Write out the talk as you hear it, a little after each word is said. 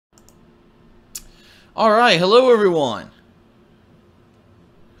Alright, hello everyone.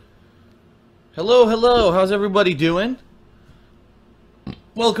 Hello, how's everybody doing?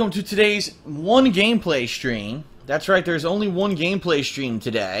 Welcome to today's one gameplay stream. That's right, there's only one gameplay stream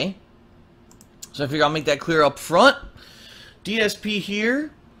today. So I figure I'll make that clear up front. DSP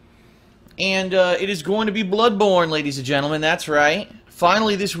here. And it is going to be Bloodborne, ladies and gentlemen, that's right.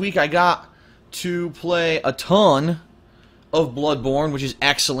 Finally this week I got to play a ton of Bloodborne, which is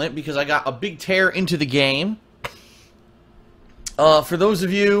excellent because I got a big tear into the game. For those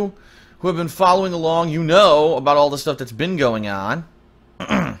of you who have been following along, you know about all the stuff that's been going on.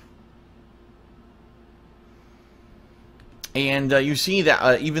 And you see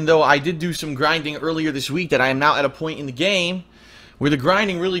that even though I did do some grinding earlier this week, that I am now at a point in the game where the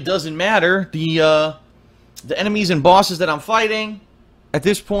grinding really doesn't matter. The enemies and bosses that I'm fighting, at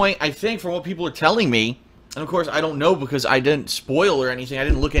this point, I think from what people are telling me, and of course I don't know because I didn't spoil or anything, I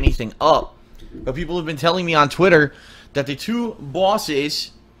didn't look anything up, but people have been telling me on Twitter that the two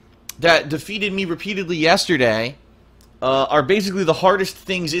bosses that defeated me repeatedly yesterday are basically the hardest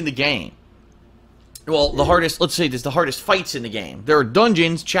things in the game. Well, the hardest, let's say this, the hardest fights in the game. There are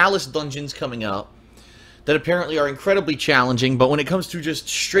dungeons, chalice dungeons coming up that apparently are incredibly challenging, but when it comes to just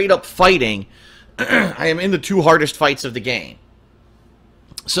straight up fighting, I am in the two hardest fights of the game.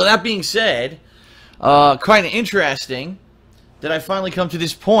 So that being said, kind of interesting that I finally come to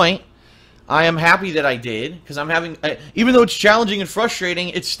this point. I am happy that I did, because I'm having, even though it's challenging and frustrating,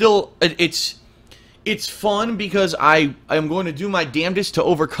 it's still, it's fun because I am going to do my damnedest to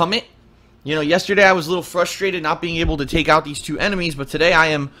overcome it. You know, yesterday I was a little frustrated not being able to take out these two enemies, but today I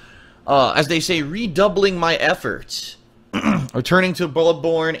am, as they say, redoubling my efforts. Returning to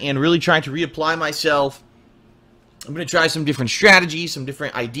Bloodborne and really trying to reapply myself. I'm going to try some different strategies, some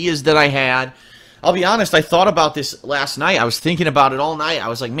different ideas that I had. I'll be honest, I thought about this last night. I was thinking about it all night. I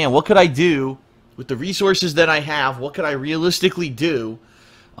was like, man, what could I do with the resources that I have? What could I realistically do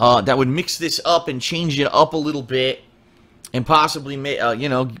that would mix this up and change it up a little bit and possibly, you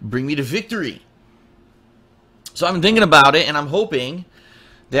know, bring me to victory? So I've been thinking about it, and I'm hoping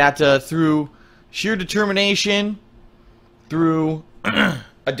that through sheer determination, through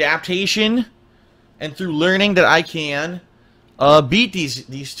adaptation, and through learning that I can beat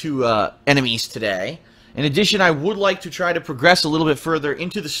these two enemies today. In addition, I would like to try to progress a little bit further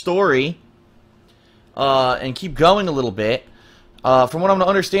into the story and keep going a little bit. From what I'm to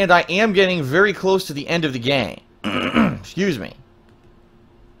understand, I am getting very close to the end of the game. Excuse me.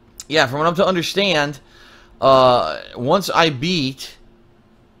 Yeah, from what I'm to understand, once I beat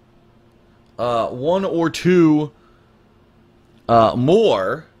one or two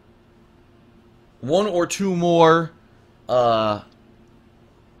more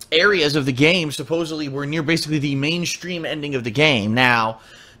areas of the game, supposedly we're near basically the mainstream ending of the game. Now,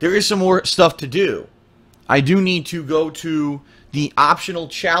 there is some more stuff to do. I do need to go to the optional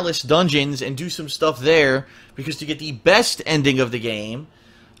chalice dungeons and do some stuff there, because to get the best ending of the game,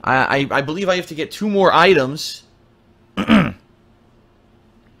 I believe I have to get 2 more items, and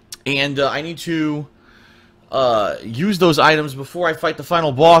I need to use those items before I fight the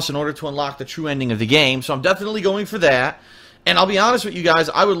final boss in order to unlock the true ending of the game. So I'm definitely going for that. And I'll be honest with you guys,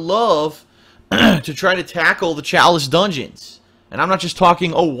 I would love to try to tackle the chalice dungeons. And I'm not just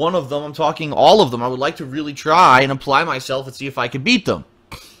talking, oh, one of them, I'm talking all of them. I would like to really try and apply myself and see if I could beat them.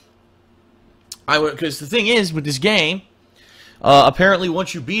 Because the thing is, with this game, apparently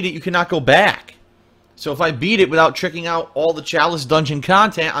once you beat it, you cannot go back. So if I beat it without checking out all the chalice dungeon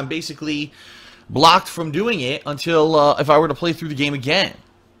content, I'm basically blocked from doing it until if I were to play through the game again,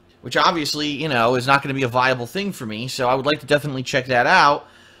 which obviously, you know, is not going to be a viable thing for me. So I would like to definitely check that out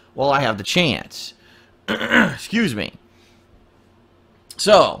while I have the chance. Excuse me.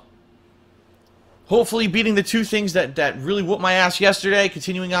 So hopefully beating the two things that really whooped my ass yesterday,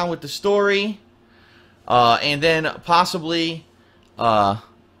 continuing on with the story, and then possibly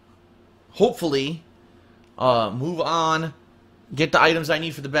hopefully move on, get the items I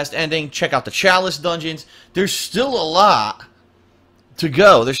need for the best ending, check out the chalice dungeons. There's still a lot to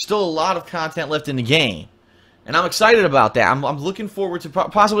go. There's still a lot of content left in the game, and I'm excited about that. I'm looking forward to,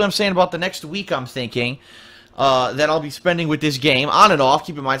 possibly I'm saying about the next week, I'm thinking that I'll be spending with this game, on and off.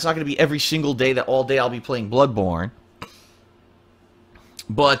 Keep in mind, it's not going to be every single day that all day I'll be playing Bloodborne,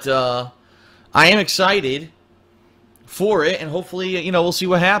 but I am excited for it, and hopefully, you know, we'll see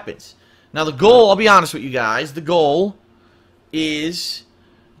what happens. Now the goal, I'll be honest with you guys, the goal is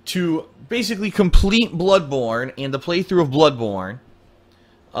to basically complete Bloodborne and the playthrough of Bloodborne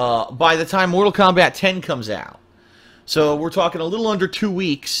by the time Mortal Kombat 10 comes out. So we're talking a little under 2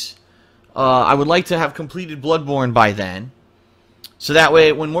 weeks. I would like to have completed Bloodborne by then. So that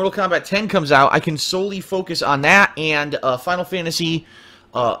way, when Mortal Kombat 10 comes out, I can solely focus on that and Final Fantasy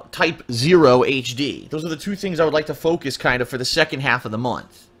Type 0 HD. Those are the two things I would like to focus kind of for the second half of the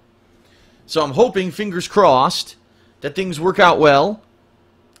month. So I'm hoping, fingers crossed, that things work out well.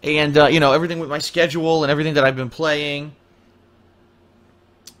 And, you know, everything with my schedule and everything that I've been playing,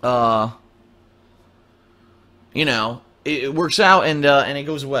 you know, it works out and it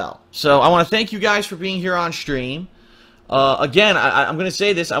goes well. So I want to thank you guys for being here on stream. Again, I'm going to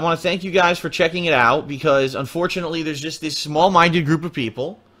say this. I want to thank you guys for checking it out because, unfortunately, there's just this small-minded group of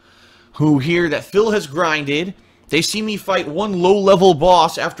people who hear that Phil has grinded. They see me fight one low-level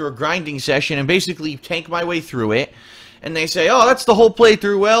boss after a grinding session and basically tank my way through it. And they say, oh, that's the whole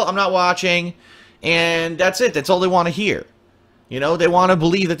playthrough. Well, I'm not watching. And that's it. That's all they want to hear. You know, they want to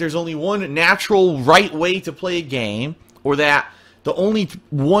believe that there's only one natural, right way to play a game, or that the only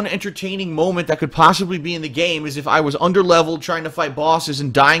one entertaining moment that could possibly be in the game is if I was underleveled trying to fight bosses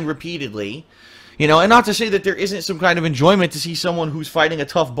and dying repeatedly. You know, and not to say that there isn't some kind of enjoyment to see someone who's fighting a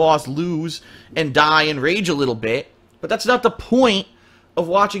tough boss lose and die and rage a little bit, but that's not the point of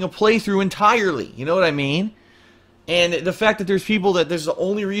watching a playthrough entirely. You know what I mean? And the fact that there's people that there's the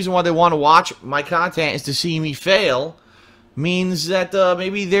only reason why they want to watch my content is to see me fail means that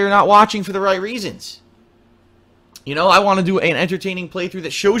maybe they're not watching for the right reasons. You know, I want to do an entertaining playthrough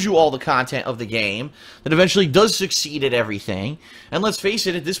that shows you all the content of the game, that eventually does succeed at everything. And let's face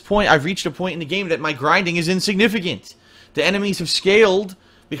it, at this point, I've reached a point in the game that my grinding is insignificant. The enemies have scaled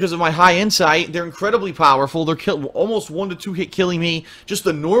because of my high insight. They're incredibly powerful. They're almost 1 to 2 hit killing me, just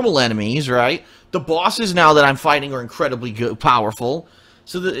the normal enemies, right? The bosses now that I'm fighting are incredibly good, powerful.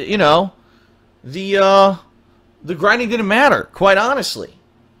 So, you know, the grinding didn't matter, quite honestly.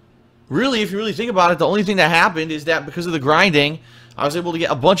 Really, if you really think about it, the only thing that happened is that because of the grinding, I was able to get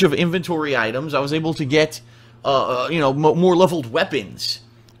a bunch of inventory items. I was able to get, you know, more leveled weapons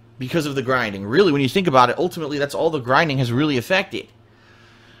because of the grinding. Really, when you think about it, ultimately, that's all the grinding has really affected.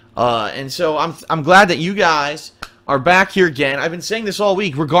 And so I'm glad that you guys are back here again. I've been saying this all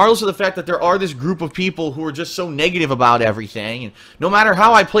week, regardless of the fact that there are this group of people who are just so negative about everything. And no matter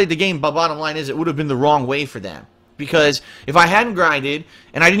how I played the game, the bottom line is it would have been the wrong way for them. Because if I hadn't grinded,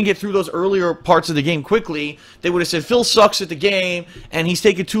 and I didn't get through those earlier parts of the game quickly, they would have said, Phil sucks at the game, and he's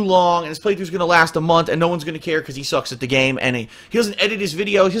taking too long, and his playthrough's going to last a month, and no one's going to care because he sucks at the game, and he doesn't edit his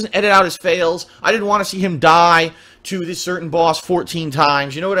videos, he doesn't edit out his fails. I didn't want to see him die to this certain boss 14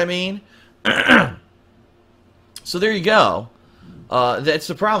 times, you know what I mean? So there you go. That's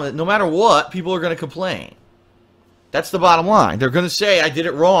the problem. No matter what, people are going to complain. That's the bottom line. They're going to say I did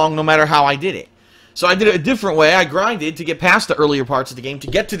it wrong no matter how I did it. So I did it a different way. I grinded to get past the earlier parts of the game, to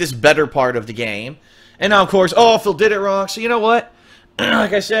get to this better part of the game. And now, of course, oh, Phil did it wrong. So you know what?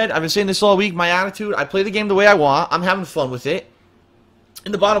 Like I said, I've been saying this all week. My attitude, I play the game the way I want. I'm having fun with it.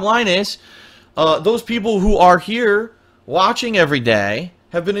 And the bottom line is, those people who are here watching every day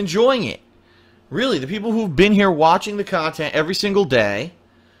have been enjoying it. Really, the people who've been here watching the content every single day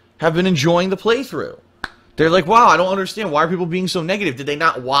have been enjoying the playthrough. They're like, wow, I don't understand. Why are people being so negative? Did they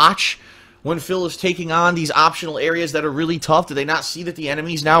not watch when Phil is taking on these optional areas that are really tough? Do they not see that the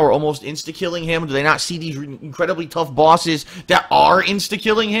enemies now are almost insta-killing him? Do they not see these incredibly tough bosses that are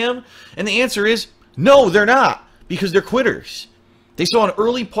insta-killing him? And the answer is, no, they're not, because they're quitters. They saw an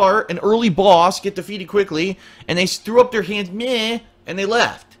early part, an early boss get defeated quickly, and they threw up their hands, meh, and they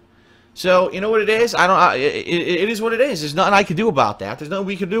left. So, you know what it is? It is what it is. There's nothing I can do about that. There's nothing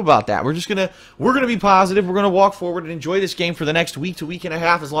we can do about that. We're gonna be positive. We're gonna walk forward and enjoy this game for the next week to week and a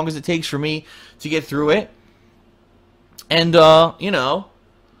half, as long as it takes for me to get through it. And, you know,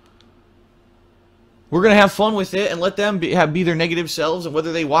 we're gonna have fun with it and let them be their negative selves, and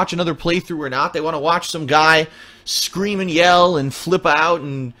whether they watch another playthrough or not, they want to watch some guy scream and yell and flip out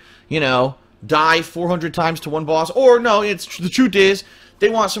and, you know, die 400 times to one boss. Or, no, the truth is, they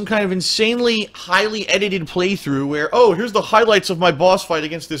want some kind of insanely highly edited playthrough where, oh, here's the highlights of my boss fight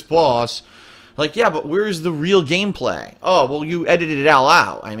against this boss. Like, yeah, but where's the real gameplay? Oh, well, you edited it all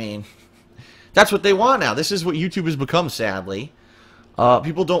out. I mean, that's what they want now. This is what YouTube has become, sadly.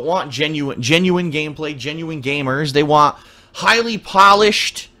 People don't want genuine gameplay, genuine gamers. They want highly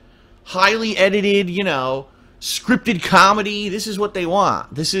polished, highly edited, you know, scripted comedy. This is what they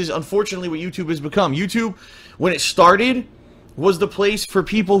want. This is, unfortunately, what YouTube has become. YouTube, when it started, was the place for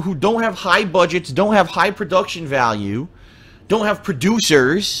people who don't have high budgets, don't have high production value, don't have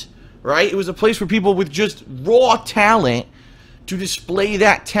producers, right? It was a place for people with just raw talent to display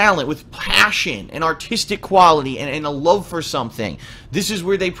that talent with passion and artistic quality and a love for something. This is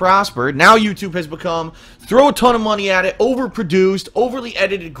where they prospered. Now YouTube has become, throw a ton of money at it, overproduced, overly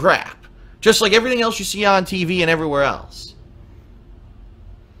edited crap. Just like everything else you see on TV and everywhere else.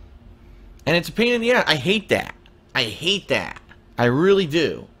 And it's a pain in the ass. I hate that. I hate that. I really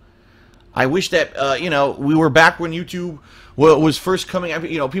do. I wish that, you know, we were back when YouTube was first coming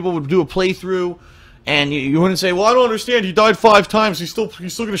out. You know, people would do a playthrough, and you wouldn't say, well, I don't understand. He died 5 times. He's still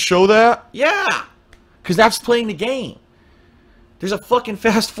going to show that? Yeah. Because that's playing the game. There's a fucking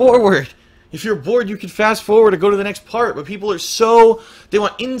fast forward. If you're bored, you can fast forward or go to the next part. But people are so... They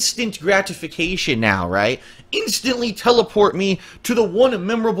want instant gratification now, right? Instantly teleport me to the one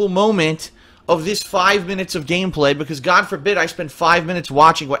memorable moment of this 5 minutes of gameplay, because God forbid I spend 5 minutes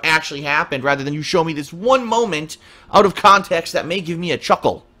watching what actually happened rather than you show me this one moment out of context that may give me a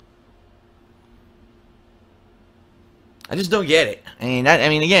chuckle. I just don't get it. I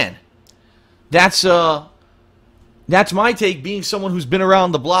mean, again, that's my take, being someone who's been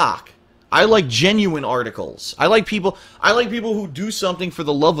around the block. I like genuine articles. I like people who do something for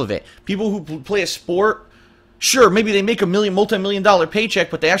the love of it. People who play a sport. Sure, maybe they make a multi-million-dollar paycheck,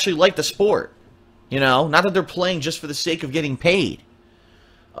 but they actually like the sport. You know, not that they're playing just for the sake of getting paid.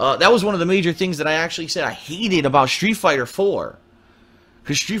 That was one of the major things that I actually said I hated about Street Fighter 4.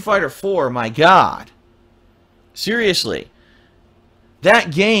 Because Street Fighter 4, my God. Seriously.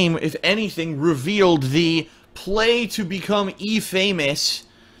 That game, if anything, revealed the play to become E-famous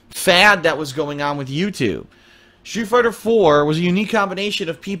fad that was going on with YouTube. Street Fighter 4 was a unique combination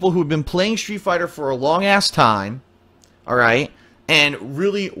of people who had been playing Street Fighter for a long-ass time, alright, and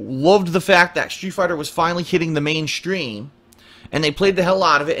really loved the fact that Street Fighter was finally hitting the mainstream, and they played the hell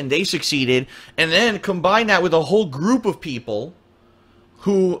out of it, and they succeeded, and then combine that with a whole group of people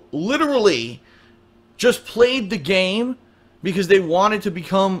who literally just played the game because they wanted to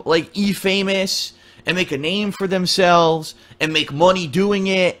become, like, E-famous, and make a name for themselves, and make money doing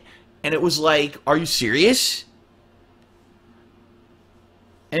it, and it was like, are you serious?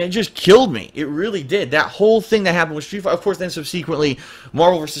 And it just killed me. It really did. That whole thing that happened with Street Fighter, of course, then subsequently,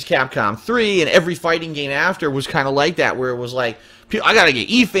 Marvel vs. Capcom 3, and every fighting game after was kind of like that, where it was like, I gotta get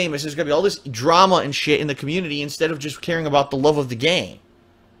E-famous, there's gonna be all this drama and shit in the community, instead of just caring about the love of the game.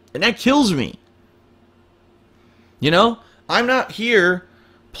 And that kills me. You know? I'm not here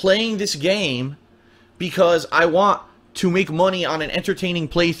playing this game because I want to make money on an entertaining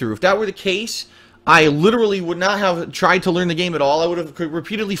playthrough. If that were the case, I literally would not have tried to learn the game at all. I would have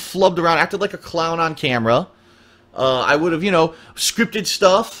repeatedly flubbed around, acted like a clown on camera. I would have, you know, scripted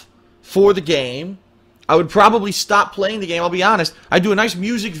stuff for the game. I would probably stop playing the game, I'll be honest. I'd do a nice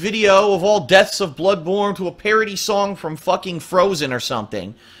music video of all deaths of Bloodborne to a parody song from fucking Frozen or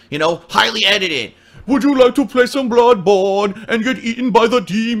something. You know, highly edited. Would you like to play some Bloodborne and get eaten by the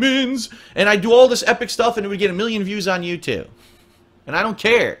demons? And I do all this epic stuff, and it would get 1 million views on YouTube. And I don't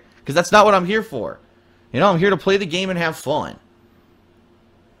care, because that's not what I'm here for. You know, I'm here to play the game and have fun.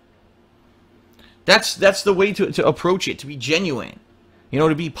 That's the way to approach it, to be genuine. You know,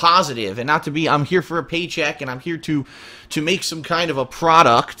 to be positive, and not to be, I'm here for a paycheck, and I'm here to make some kind of a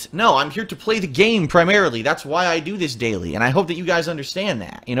product. No, I'm here to play the game primarily. That's why I do this daily, and I hope that you guys understand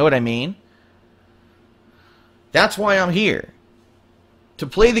that. You know what I mean? That's why I'm here. To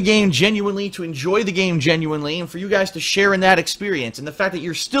play the game genuinely, to enjoy the game genuinely, and for you guys to share in that experience. And the fact that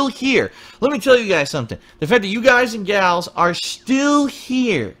you're still here. Let me tell you guys something. The fact that you guys and gals are still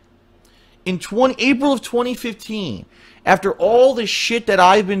here in April of 2015, after all the shit that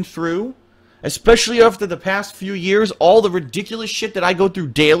I've been through, especially after the past few years, all the ridiculous shit that I go through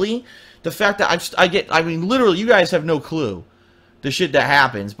daily, the fact that I mean, literally, you guys have no clue the shit that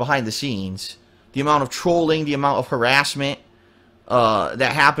happens behind the scenes. The amount of trolling, the amount of harassment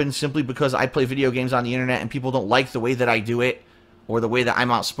that happens simply because I play video games on the internet and people don't like the way that I do it or the way that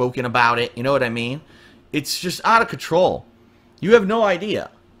I'm outspoken about it. You know what I mean? It's just out of control. You have no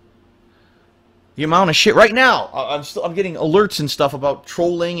idea. The amount of shit. Right now, I'm getting alerts and stuff about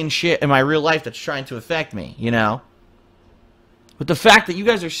trolling and shit in my real life that's trying to affect me, you know? But the fact that you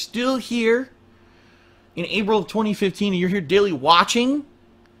guys are still here in April of 2015 and you're here daily watching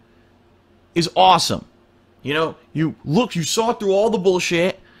is awesome. You know, you saw through all the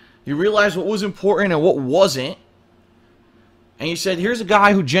bullshit, you realized what was important and what wasn't, and you said, here's a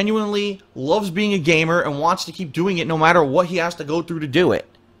guy who genuinely loves being a gamer and wants to keep doing it no matter what he has to go through to do it.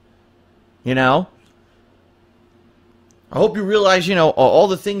 You know? I hope you realize, you know, all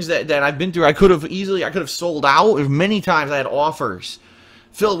the things that I've been through, I could have sold out. Many times I had offers.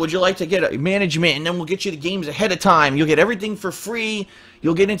 Phil, would you like to get a management, and then we'll get you the games ahead of time. You'll get everything for free.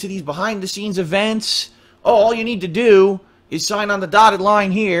 You'll get into these behind-the-scenes events. Oh, all you need to do is sign on the dotted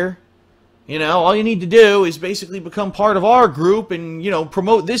line here. You know, all you need to do is basically become part of our group and, you know,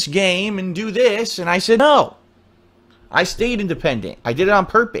 promote this game and do this. And I said no. I stayed independent. I did it on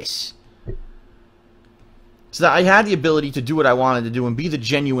purpose. So that I had the ability to do what I wanted to do and be the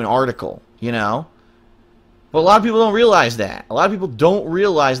genuine article, you know? But a lot of people don't realize that. A lot of people don't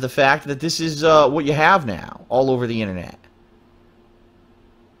realize the fact that this is what you have now all over the internet.